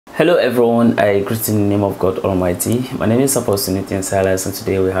Hello everyone, I greet in the name of God Almighty. My name is Apostle Nityan Silas, and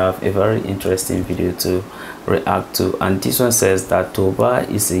today we have a very interesting video to react to. And this one says that Taubah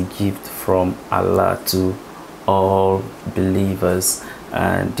is a gift from Allah to all believers.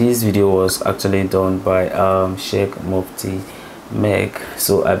 And this video was actually done by Sheikh Mufti Menk.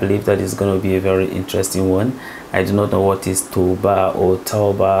 So I believe that is going to be a very interesting one. I do not know what is Taubah or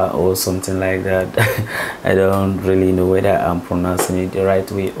Taubah or something like that. I don't really know whether I'm pronouncing it the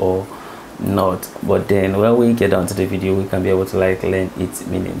right way or not. But then when we get down to the video, we can be able to learn its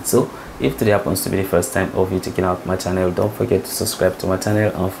meaning. So if today happens to be the first time of you checking out my channel, don't forget to subscribe to my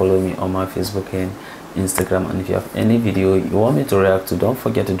channel and follow me on my Facebook and Instagram. And if you have any video you want me to react to, don't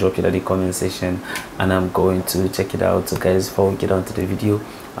forget to drop it at the comment section and I'm going to check it out. So guys, before we get on to the video,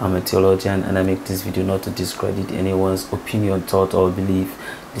 I'm a theologian and I make this video not to discredit anyone's opinion, thought or belief.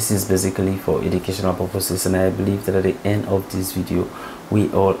 This is basically for educational purposes, and I believe that at the end of this video we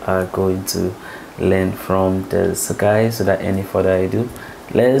all are going to learn from this. So guys, without any further ado,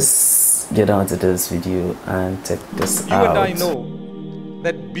 let's get on to this video and check this out. You and I know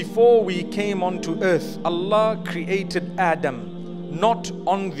that before we came onto earth, Allah created Adam not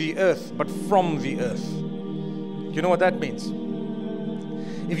on the earth but from the earth. You know what that means?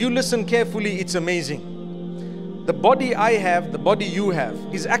 If you listen carefully, it's amazing. The body I have, the body you have,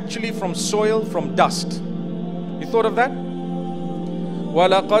 is actually from soil, from dust. You thought of that?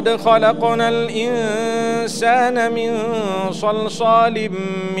 وَلَقَدْ خَلَقْنَا الْإِنسَانَ مِنْ صَلْصَالٍ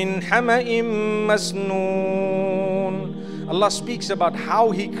مِنْ حَمَإٍ مَسْنُونٍ. Allah speaks about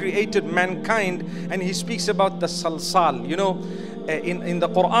how He created mankind, and He speaks about the salsal. You know, in the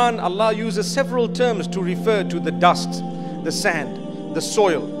Quran, Allah uses several terms to refer to the dust, the sand, the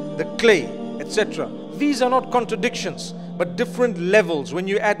soil, the clay, etc. These are not contradictions, but different levels. When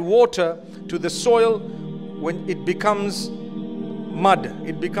you add water to the soil, when it becomes mud,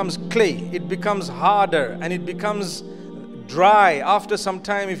 it becomes clay, it becomes harder, and it becomes dry after some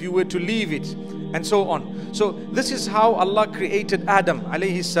time if you were to leave it, and so on. So this is how Allah created Adam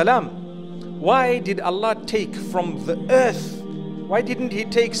alayhi salam. Why did Allah take from the earth? Why didn't He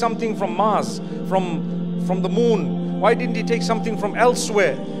take something from Mars, from the moon? Why didn't He take something from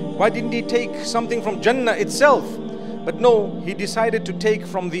elsewhere? Why didn't He take something from Jannah itself? But no, He decided to take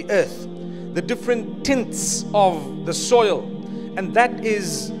from the earth, the different tints of the soil. And that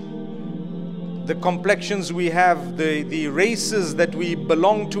is the complexions we have, the races that we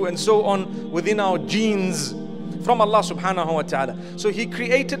belong to, and so on, within our genes from Allah subhanahu wa ta'ala. So He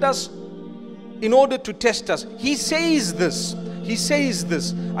created us in order to test us. He says this. He says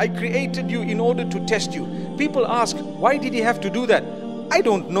this, I created you in order to test you. People ask, why did He have to do that? I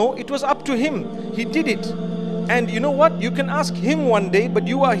don't know. It was up to Him. He did it. And you know what? You can ask Him one day, but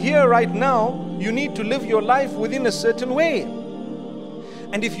you are here right now. You need to live your life within a certain way.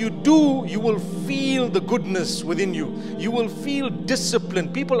 And if you do, you will feel the goodness within you. You will feel discipline.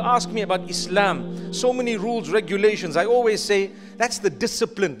 People ask me about Islam. So many rules, regulations. I always say, that's the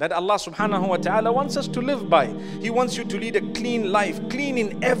discipline that Allah subhanahu wa ta'ala wants us to live by. He wants you to lead a clean life, clean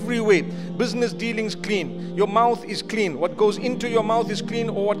in every way. Business dealings clean. Your mouth is clean. What goes into your mouth is clean,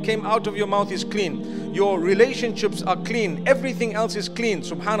 or what came out of your mouth is clean. Your relationships are clean. Everything else is clean.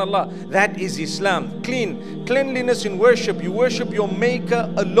 Subhanallah, that is Islam. Clean. Cleanliness in worship. You worship your Maker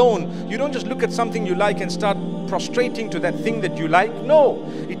alone. You don't just look at something you like and start prostrating to that thing that you like. No,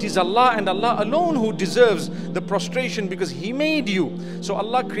 it is Allah and Allah alone who deserves the prostration, because He made you. So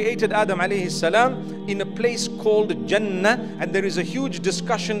Allah created Adam alayhi salam in a place called Jannah, and there is a huge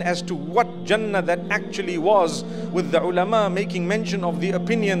discussion as to what Jannah that actually was, with the ulama making mention of the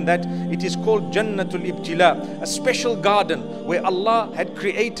opinion that it is called Jannatul Ibtila, a special garden where Allah had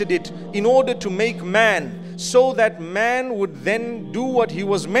created it in order to make man, so that man would then do what he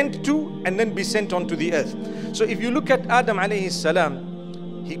was meant to and then be sent onto the earth. So if you look at Adam alayhi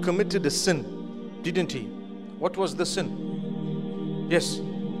salam, he committed a sin, didn't he? What was the sin? Yes,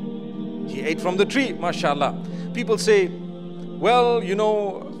 he ate from the tree, mashallah. People say, well, you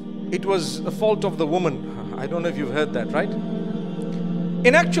know, it was a fault of the woman. I don't know if you've heard that, right?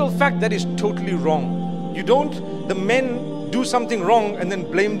 In actual fact, that is totally wrong. You don't, the men do something wrong and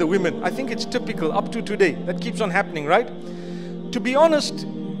then blame the women. I think it's typical up to today. That keeps on happening, right? To be honest,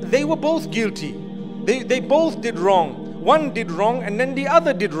 they were both guilty. They both did wrong. One did wrong and then the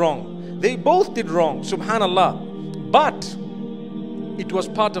other did wrong. They both did wrong, subhanallah. But it was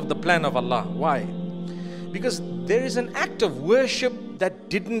part of the plan of Allah. Why? Because there is an act of worship that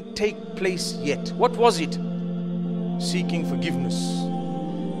didn't take place yet. What was it? Seeking forgiveness.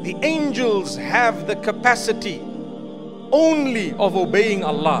 The angels have the capacity only of obeying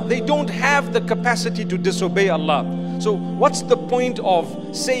Allah. They don't have the capacity to disobey Allah. So what's the point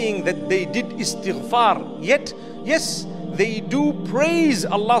of saying that they did istighfar? Yet, yes, they do praise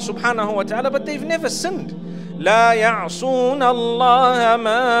Allah subhanahu wa ta'ala, but they've never sinned. لا يعصون الله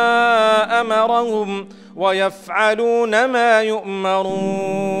ما أمرهم وَيَفْعَلُونَ مَا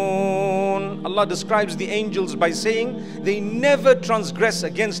يُؤْمَرُونَ. Allah describes the angels by saying they never transgress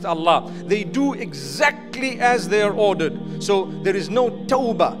against Allah. They do exactly as they are ordered. So there is no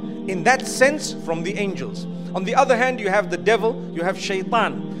tawbah in that sense from the angels. On the other hand, you have the devil, you have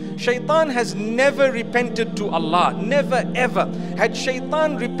shaitan. Shaitan has never repented to Allah, never ever. Had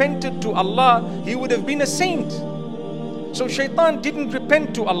shaitan repented to Allah, he would have been a saint. So shaitan didn't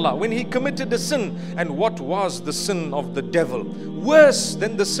repent to Allah when he committed a sin. And what was the sin of the devil? Worse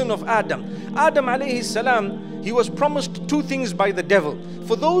than the sin of Adam. Adam alayhi salam, he was promised two things by the devil.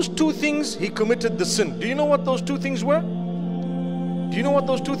 For those two things, he committed the sin. Do you know what those two things were? Do you know what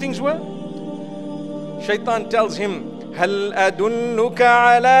those two things were? Shaitan tells him, هَلْ أَدُلُّكَ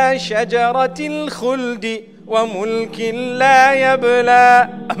عَلَى شَجَرَةِ الْخُلْدِ وَمُلْكٍ لَا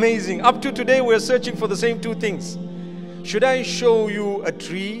يَبْلَى. Amazing. Up to today, we're searching for the same two things. Should I show you a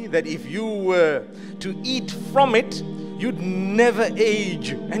tree that if you were to eat from it, you'd never age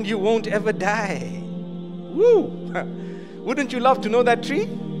and you won't ever die? Woo! Wouldn't you love to know that tree?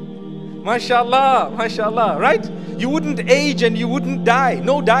 MashaAllah, MashaAllah, right? You wouldn't age and you wouldn't die.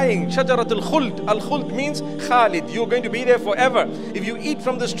 No dying. Shajaratul khuld. Al-khuld means Khalid. You're going to be there forever. If you eat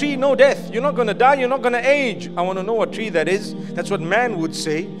from this tree, no death. You're not going to die. You're not going to age. I want to know what tree that is. That's what man would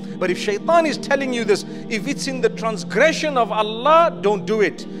say. But if shaitan is telling you this, if it's in the transgression of Allah, don't do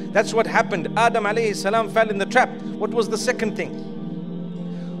it. That's what happened. Adam alayhi salam fell in the trap. What was the second thing?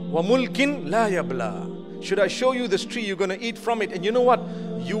 وَمُلْكٍ لَا يَبْلَى. Should I show you this tree, you're going to eat from it. And you know what?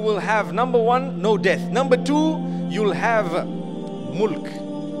 You will have, number one, no death. Number two, you'll have mulk,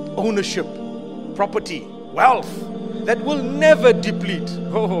 ownership, property, wealth that will never deplete.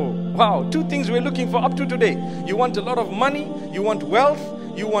 Oh, wow. Two things we're looking for up to today. You want a lot of money, you want wealth,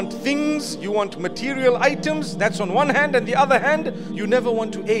 you want things, you want material items. That's on one hand. And the other hand, you never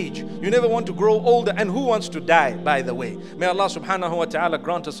want to age. You never want to grow older. And who wants to die, by the way? May Allah subhanahu wa ta'ala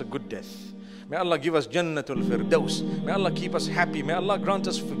grant us a good death. May Allah give us Jannatul Firdaus. May Allah keep us happy. May Allah grant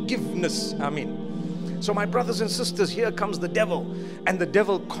us forgiveness. Ameen. So my brothers and sisters, here comes the devil. And the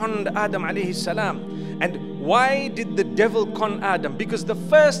devil conned Adam alayhi salam. And why did the devil con Adam? Because the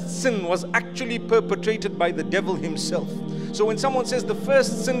first sin was actually perpetrated by the devil himself. So when someone says the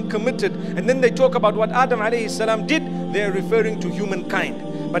first sin committed, and then they talk about what Adam alayhi salam did, they are referring to humankind.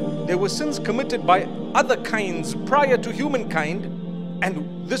 But there were sins committed by other kinds prior to humankind.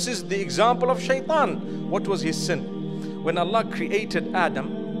 And this is the example of shaitan. What was his sin? When Allah created Adam,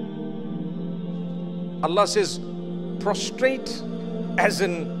 Allah says, prostrate as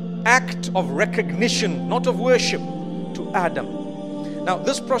an act of recognition, not of worship, to Adam. Now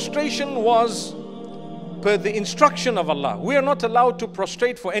this prostration was per the instruction of Allah. We are not allowed to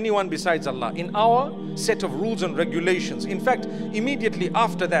prostrate for anyone besides Allah in our set of rules and regulations. In fact, immediately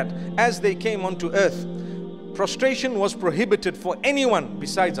after that, as they came onto earth, prostration was prohibited for anyone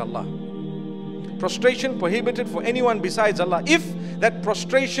besides Allah. Prostration prohibited for anyone besides Allah, if that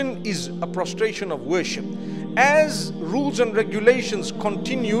prostration is a prostration of worship. As rules and regulations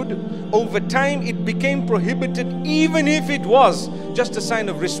continued, over time it became prohibited, even if it was just a sign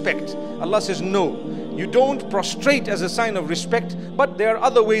of respect. Allah says, no, you don't prostrate as a sign of respect, but there are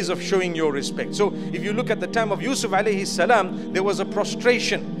other ways of showing your respect. So if you look at the time of Yusuf alayhi salam, there was a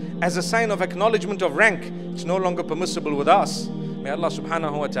prostration as a sign of acknowledgement of rank. It's no longer permissible with us. May Allah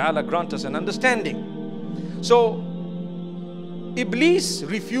subhanahu wa ta'ala grant us an understanding. So Iblis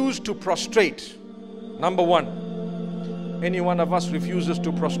refused to prostrate. Number one, any one of us refuses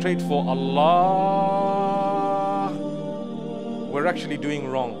to prostrate for Allah, we're actually doing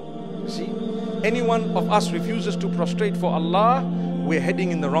wrong. See, any one of us refuses to prostrate for Allah, we're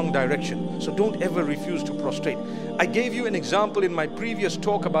heading in the wrong direction. So don't ever refuse to prostrate. I gave you an example in my previous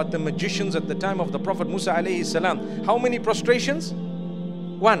talk about the magicians at the time of the Prophet Musa alayhi salam. How many prostrations?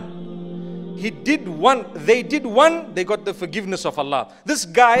 One. He did one, they did one, they got the forgiveness of Allah. This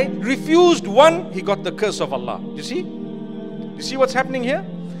guy refused one, he got the curse of Allah. You see? You see what's happening here?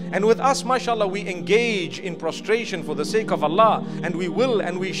 And with us, mashallah, we engage in prostration for the sake of Allah. And we will,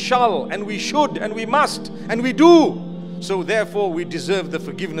 and we shall, and we should, and we must, and we do. So therefore, we deserve the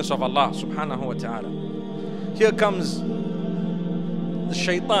forgiveness of Allah subhanahu wa ta'ala. Here comes the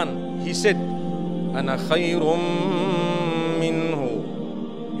shaitan. He said, Ana khayrum minhu.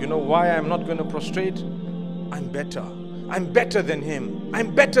 You know why I'm not going to prostrate? I'm better. I'm better than him.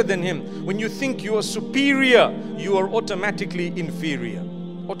 I'm better than him. When you think you are superior, you are automatically inferior.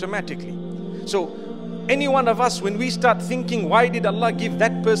 Automatically. So Any one of us, when we start thinking, why did Allah give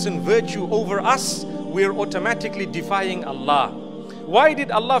that person virtue over us? We're automatically defying Allah. Why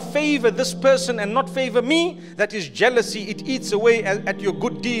did Allah favor this person and not favor me? That is jealousy. It eats away at your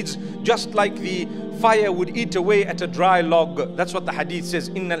good deeds, just like the fire would eat away at a dry log. That's what the hadith says.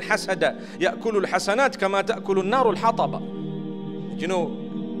 Inna al-hasada ya'kulu al-hasanat kama ta'kulu an-naru al-hataba. You know,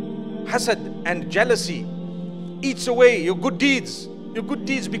 hasad and jealousy eats away your good deeds. Your good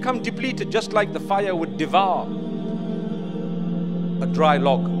deeds become depleted, just like the fire would devour a dry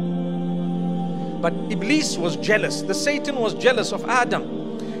log. But Iblis was jealous. The Satan was jealous of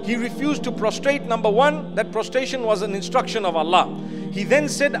Adam. He refused to prostrate. Number one, that prostration was an instruction of Allah. He then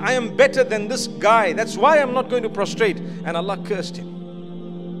said, I am better than this guy. That's why I'm not going to prostrate. And Allah cursed him.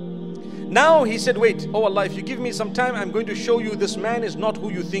 Now he said, wait, oh Allah, if you give me some time, I'm going to show you this man is not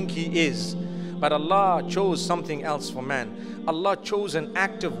who you think he is. But Allah chose something else for man. Allah chose an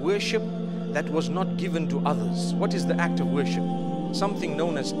act of worship that was not given to others. What is the act of worship? Something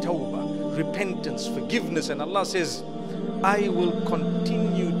known as Taubah, repentance, forgiveness. And Allah says, I will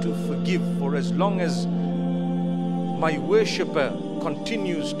continue to forgive for as long as my worshipper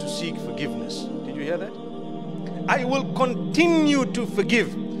continues to seek forgiveness. Did you hear that? I will continue to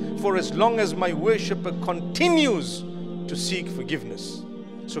forgive for as long as my worshipper continues to seek forgiveness.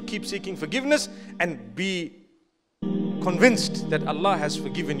 So keep seeking forgiveness and be convinced that Allah has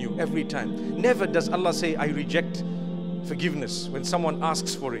forgiven you every time. Never does Allah say, I reject forgiveness when someone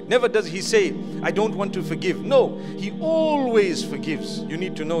asks for it. Never does He say, I don't want to forgive. No, He always forgives. You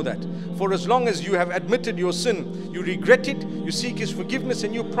need to know that. For as long as you have admitted your sin, you regret it, you seek His forgiveness,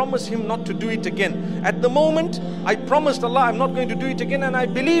 and you promise Him not to do it again. At the moment, I promised Allah I'm not going to do it again, and I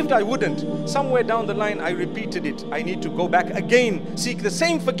believed I wouldn't. Somewhere down the line, I repeated it. I need to go back again, seek the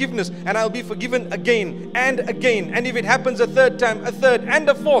same forgiveness, and I'll be forgiven again and again. And if it happens a third time, a third and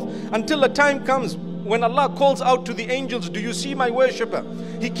a fourth, until a time comes when Allah calls out to the angels, do you see my worshipper?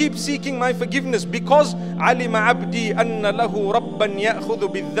 He keeps seeking my forgiveness because علم عبدي أن له ربا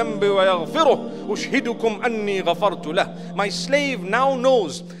يأخذ بالذنب ويغفره أشهدكم أني غفرت له. My slave now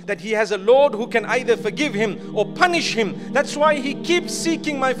knows that he has a Lord who can either forgive him or punish him. That's why he keeps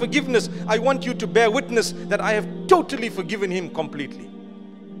seeking my forgiveness. I want you to bear witness that I have totally forgiven him completely.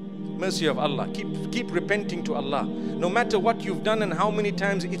 Mercy of Allah. Keep repenting to Allah. No matter what you've done and how many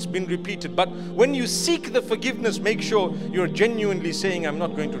times it's been repeated. But when you seek the forgiveness, make sure you're genuinely saying, I'm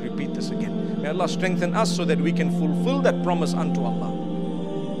not going to repeat this again. May Allah strengthen us so that we can fulfill that promise unto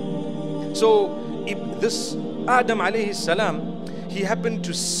Allah. So if this Adam alayhi salam, he happened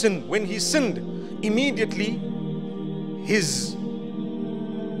to sin. When he sinned, immediately his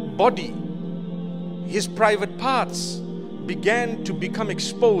body, his private parts began to become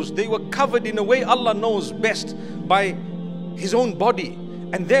exposed. They were covered in a way Allah knows best by his own body.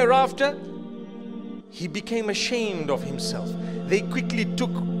 And thereafter, he became ashamed of himself. They quickly took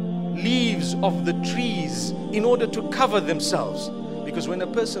leaves of the trees in order to cover themselves. Because when a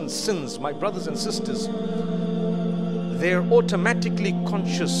person sins, my brothers and sisters, they're automatically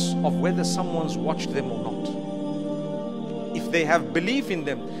conscious of whether someone's watched them or not. If they have belief in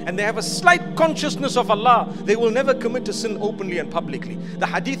them and they have a slight consciousness of Allah, they will never commit a sin openly and publicly. The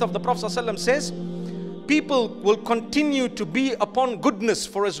hadith of the Prophet ﷺ says, people will continue to be upon goodness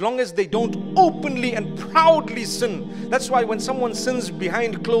for as long as they don't openly and proudly sin. That's why when someone sins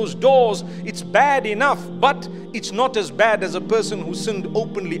behind closed doors, it's bad enough, but it's not as bad as a person who sinned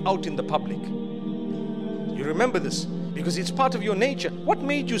openly out in the public. You remember this because it's part of your nature. What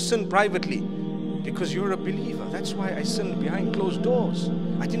made you sin privately? Because you're a believer. That's why I sinned behind closed doors.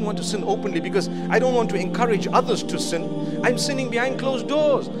 I didn't want to sin openly because I don't want to encourage others to sin. I'm sinning behind closed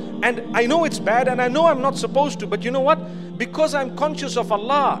doors. And I know it's bad and I know I'm not supposed to. But you know what? Because I'm conscious of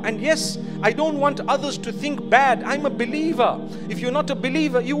Allah. And yes, I don't want others to think bad. I'm a believer. If you're not a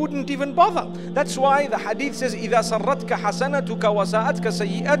believer, you wouldn't even bother. That's why the hadith says, إِذَا سَرَّتْكَ حَسَنَتُكَ وَسَاءَتْكَ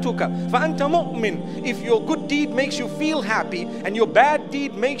سَيِّئَتُكَ فَأَنْتَ مُؤْمِنٌ. If your good deed makes you feel happy and your bad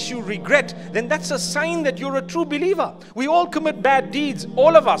deed makes you regret, then that's a sign that you're a true believer. We all commit bad deeds,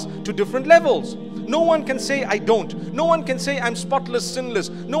 all of us, to different levels. No one can say I don't. No one can say I'm spotless, sinless.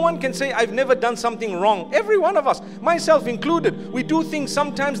 No one can say I've never done something wrong. Every one of us, myself included, we do things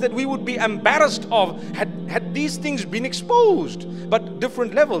sometimes that we would be embarrassed of had these things been exposed. But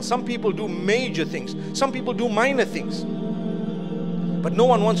different levels. Some people do major things. Some people do minor things. But no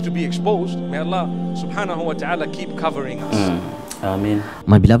one wants to be exposed. May Allah subhanahu wa ta'ala keep covering us. Ameen.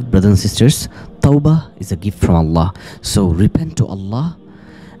 My beloved brothers and sisters, Taubah is a gift from Allah. So repent to Allah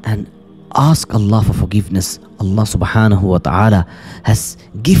and ask Allah for forgiveness. Allah subhanahu wa ta'ala has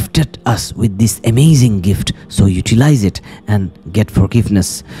gifted us with this amazing gift. So utilize it and get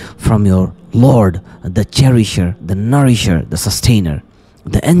forgiveness from your Lord, the cherisher, the nourisher, the sustainer.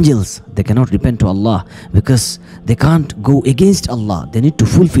 The angels, they cannot repent to Allah because they can't go against Allah. They need to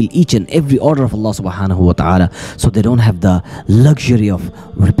fulfill each and every order of Allah subhanahu wa ta'ala, so they don't have the luxury of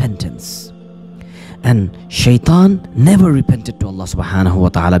repentance. And Shaitan never repented to Allah subhanahu wa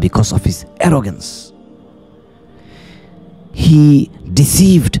ta'ala because of his arrogance. He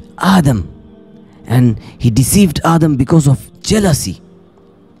deceived Adam, and he deceived Adam because of jealousy.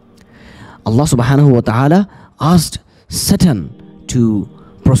 Allah subhanahu wa ta'ala asked Satan to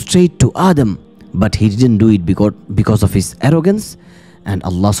prostrate to Adam, but he didn't do it because of his arrogance, and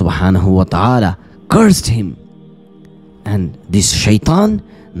Allah subhanahu wa ta'ala cursed him. And this Shaitan,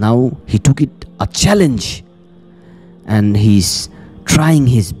 now he took it a challenge, and he's trying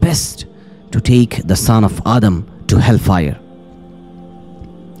his best to take the son of Adam to hellfire.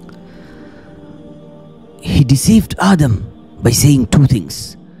 He deceived Adam by saying two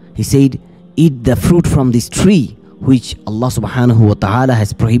things. He said, eat the fruit from this tree which Allah subhanahu wa ta'ala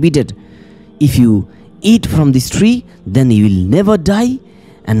has prohibited. If you eat from this tree, then you will never die.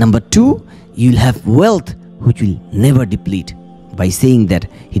 And number two, you will have wealth which will never deplete. By saying that,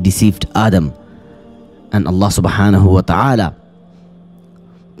 he deceived Adam. And Allah subhanahu wa ta'ala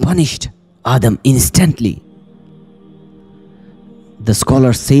punished Adam instantly. The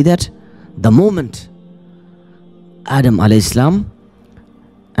scholars say that the moment Adam alayhi salam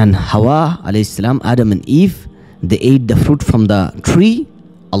and Hawa alayhi salam, Adam and Eve, they ate the fruit from the tree,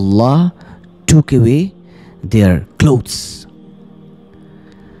 Allah took away their clothes.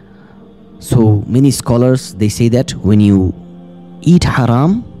 So many scholars, they say that when you eat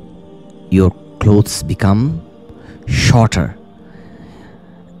haram, your clothes become shorter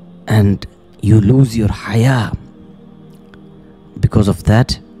and you lose your haya. Because of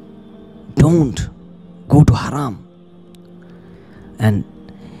that, don't go to haram. And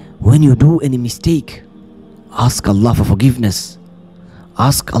when you do any mistake, ask Allah for forgiveness.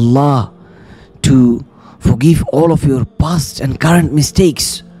 Ask Allah to forgive all of your past and current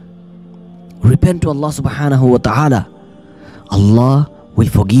mistakes. Repent to Allah subhanahu wa ta'ala. Allah will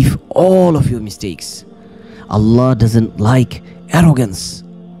forgive all of your mistakes. Allah doesn't like arrogance.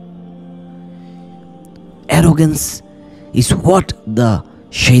 Arrogance is what the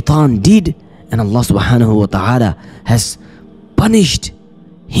Shaitan did, and Allah subhanahu wa ta'ala has punished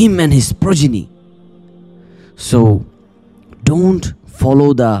him and his progeny. So don't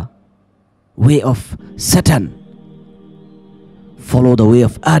follow the way of Satan. Follow the way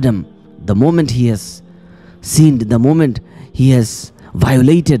of Adam. The moment he has sinned, the moment he has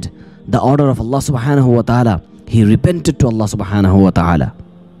violated the order of Allah subhanahu wa ta'ala, he repented to Allah subhanahu wa ta'ala.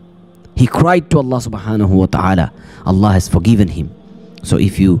 He cried to Allah subhanahu wa ta'ala. Allah has forgiven him. So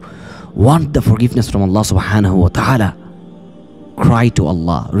if you want the forgiveness from Allah subhanahu wa ta'ala, cry to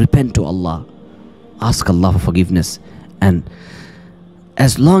Allah, repent to Allah, ask Allah for forgiveness. And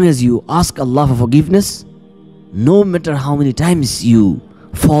as long as you ask Allah for forgiveness, no matter how many times you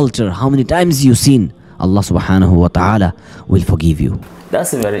falter, how many times you sin, Allah subhanahu wa ta'ala will forgive you.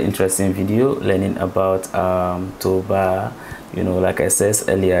 That's a very interesting video, learning about Taubah. You know, like I said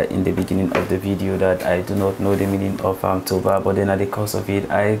earlier in the beginning of the video, that I do not know the meaning of Taubah, but then at the course of it,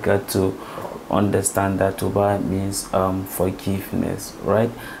 I got to understand that Taubah means forgiveness,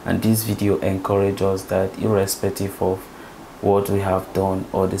 right? And this video encourages us that irrespective of what we have done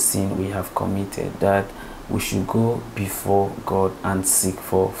or the sin we have committed, that we should go before God and seek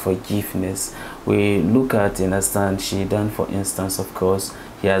for forgiveness. We look at, understand, Shaitan, for instance, of course,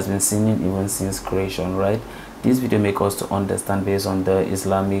 he has been sinning even since creation, right? This video makes us to understand, based on the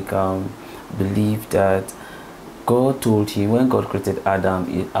Islamic belief, that God told him, when God created Adam,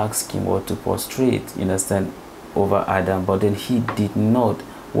 he asked him what to prostrate, you understand, over Adam, but then he did not.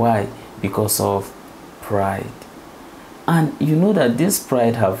 Why? Because of pride. And you know that this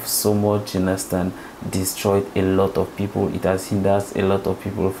pride have so much, you understand, destroyed a lot of people. It has hindered a lot of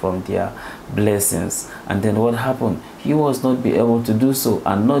people from their blessings. And then what happened? He was not be able to do so.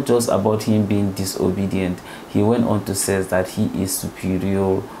 And not just about him being disobedient, he went on to say that he is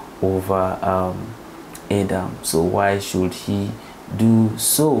superior over Adam. So why should he do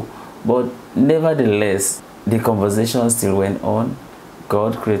so? But nevertheless, the conversation still went on.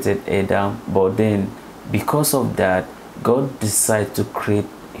 God created Adam, but then because of that, God decided to create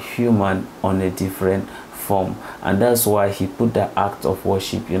human on a different form, and that's why he put the act of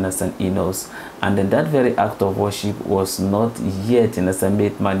worship, you understand, in us. And then that very act of worship was not yet, you understand,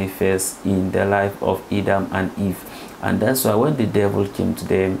 made manifest in the life of Adam and Eve. And that's why when the devil came to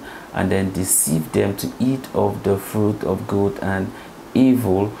them and then deceived them to eat of the fruit of good and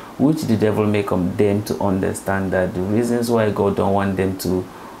evil, which the devil make them to understand that the reasons why God don't want them to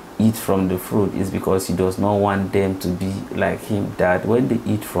eat from the fruit is because he does not want them to be like him, that when they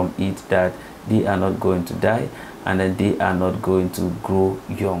eat from it, that they are not going to die and that they are not going to grow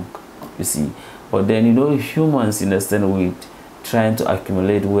young, you see. But then, you know, humans, understand, with trying to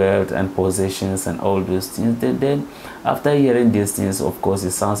accumulate wealth and possessions and all those things, then after hearing these things, of course,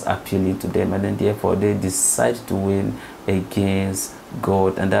 it sounds appealing to them, and then therefore they decide to win against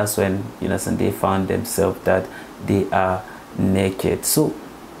God, and that's when, you know, they found themselves that they are naked. So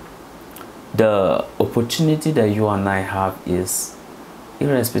the opportunity that you and I have is,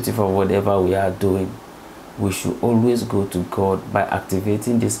 irrespective of whatever we are doing, we should always go to God by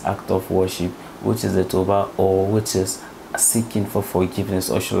activating this act of worship, which is the Taubah, or which is seeking for forgiveness,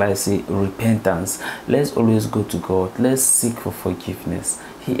 or should I say repentance. Let's always go to God. Let's seek for forgiveness.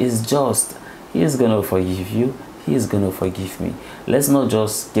 He is just. He is going to forgive you. He is going to forgive me. Let's not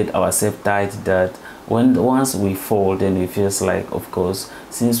just get ourselves tied that once we fall, then we feel like, of course,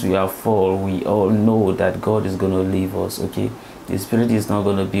 since we have fall, we all know that God is going to leave us, okay? The Spirit is not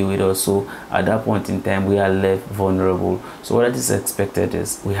going to be with us. So at that point in time, we are left vulnerable. So what is expected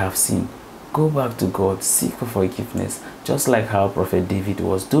is, we have sinned. Go back to God, seek for forgiveness, just like how Prophet David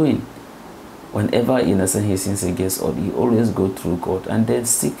was doing. Whenever innocent he sins against God, he always go through God and then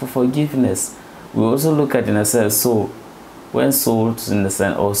seek for forgiveness. We also look at innocent Saul. When Saul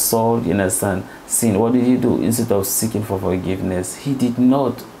innocent, or Saul innocent, sinned, what did he do? Instead of seeking for forgiveness, he did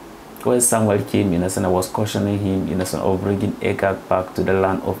not. When Samuel came, innocent, and was cautioning him, innocent, of bringing Agag back to the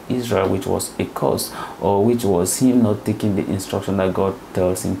land of Israel, which was a curse, or which was him not taking the instruction that God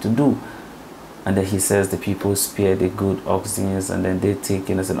tells him to do. And then he says the people spare the good oxen, and then they take,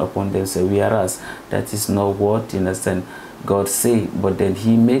 innocent, upon themselves, whereas that is not what, innocent, God say, but then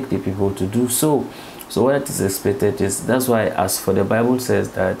he make the people to do so. So what is expected is, that's why, as for the Bible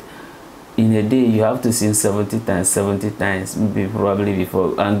says that in a day you have to sin 70 times, maybe probably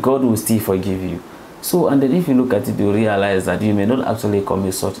before, and God will still forgive you. So, and then if you look at it, you realize that you may not actually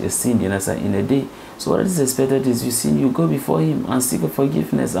commit such a sin, in a day. So what is expected is, you sin, you go before him and seek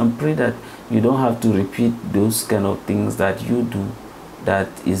forgiveness and pray that you don't have to repeat those kind of things that you do that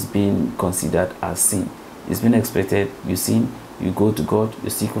is being considered as sin. It's been expected, you sin, you go to God, you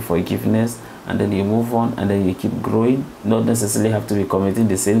seek for forgiveness, and then you move on, and then you keep growing. Not necessarily have to be committing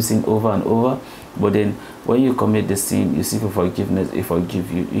the same sin over and over, but then when you commit the sin, you seek for forgiveness, he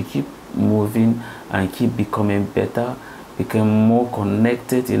forgive you. You keep moving and keep becoming better, become more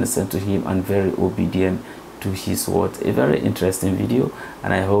connected, innocent, to him, and very obedient to his word. A very interesting video,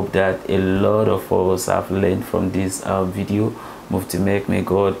 and I hope that a lot of us have learned from this video. Mufti Menk, may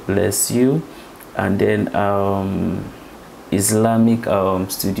God bless you. And then Islamic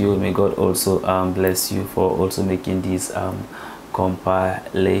Studio, may God also bless you for also making this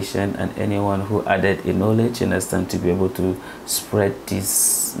compilation, and anyone who added a knowledge, understand, to be able to spread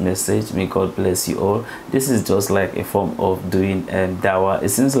this message. May God bless you all. This is just like a form of doing dawah. It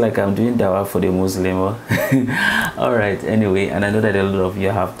seems like I'm doing dawah for the Muslim. All right, anyway, and I know that a lot of you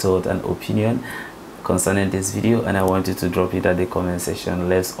have thought and opinion concerning this video, and I want you to drop it at the comment section.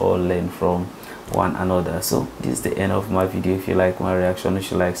 Let's all learn from one another. So this is the end of my video. If you like my reaction, you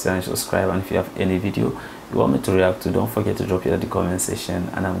should like, share, and subscribe. And if you have any video you want me to react to, don't forget to drop it at the comment section,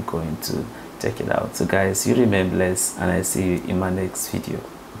 and I'm going to check it out. So guys, you remain blessed, and I see you in my next video.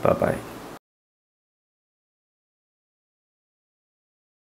 Bye bye.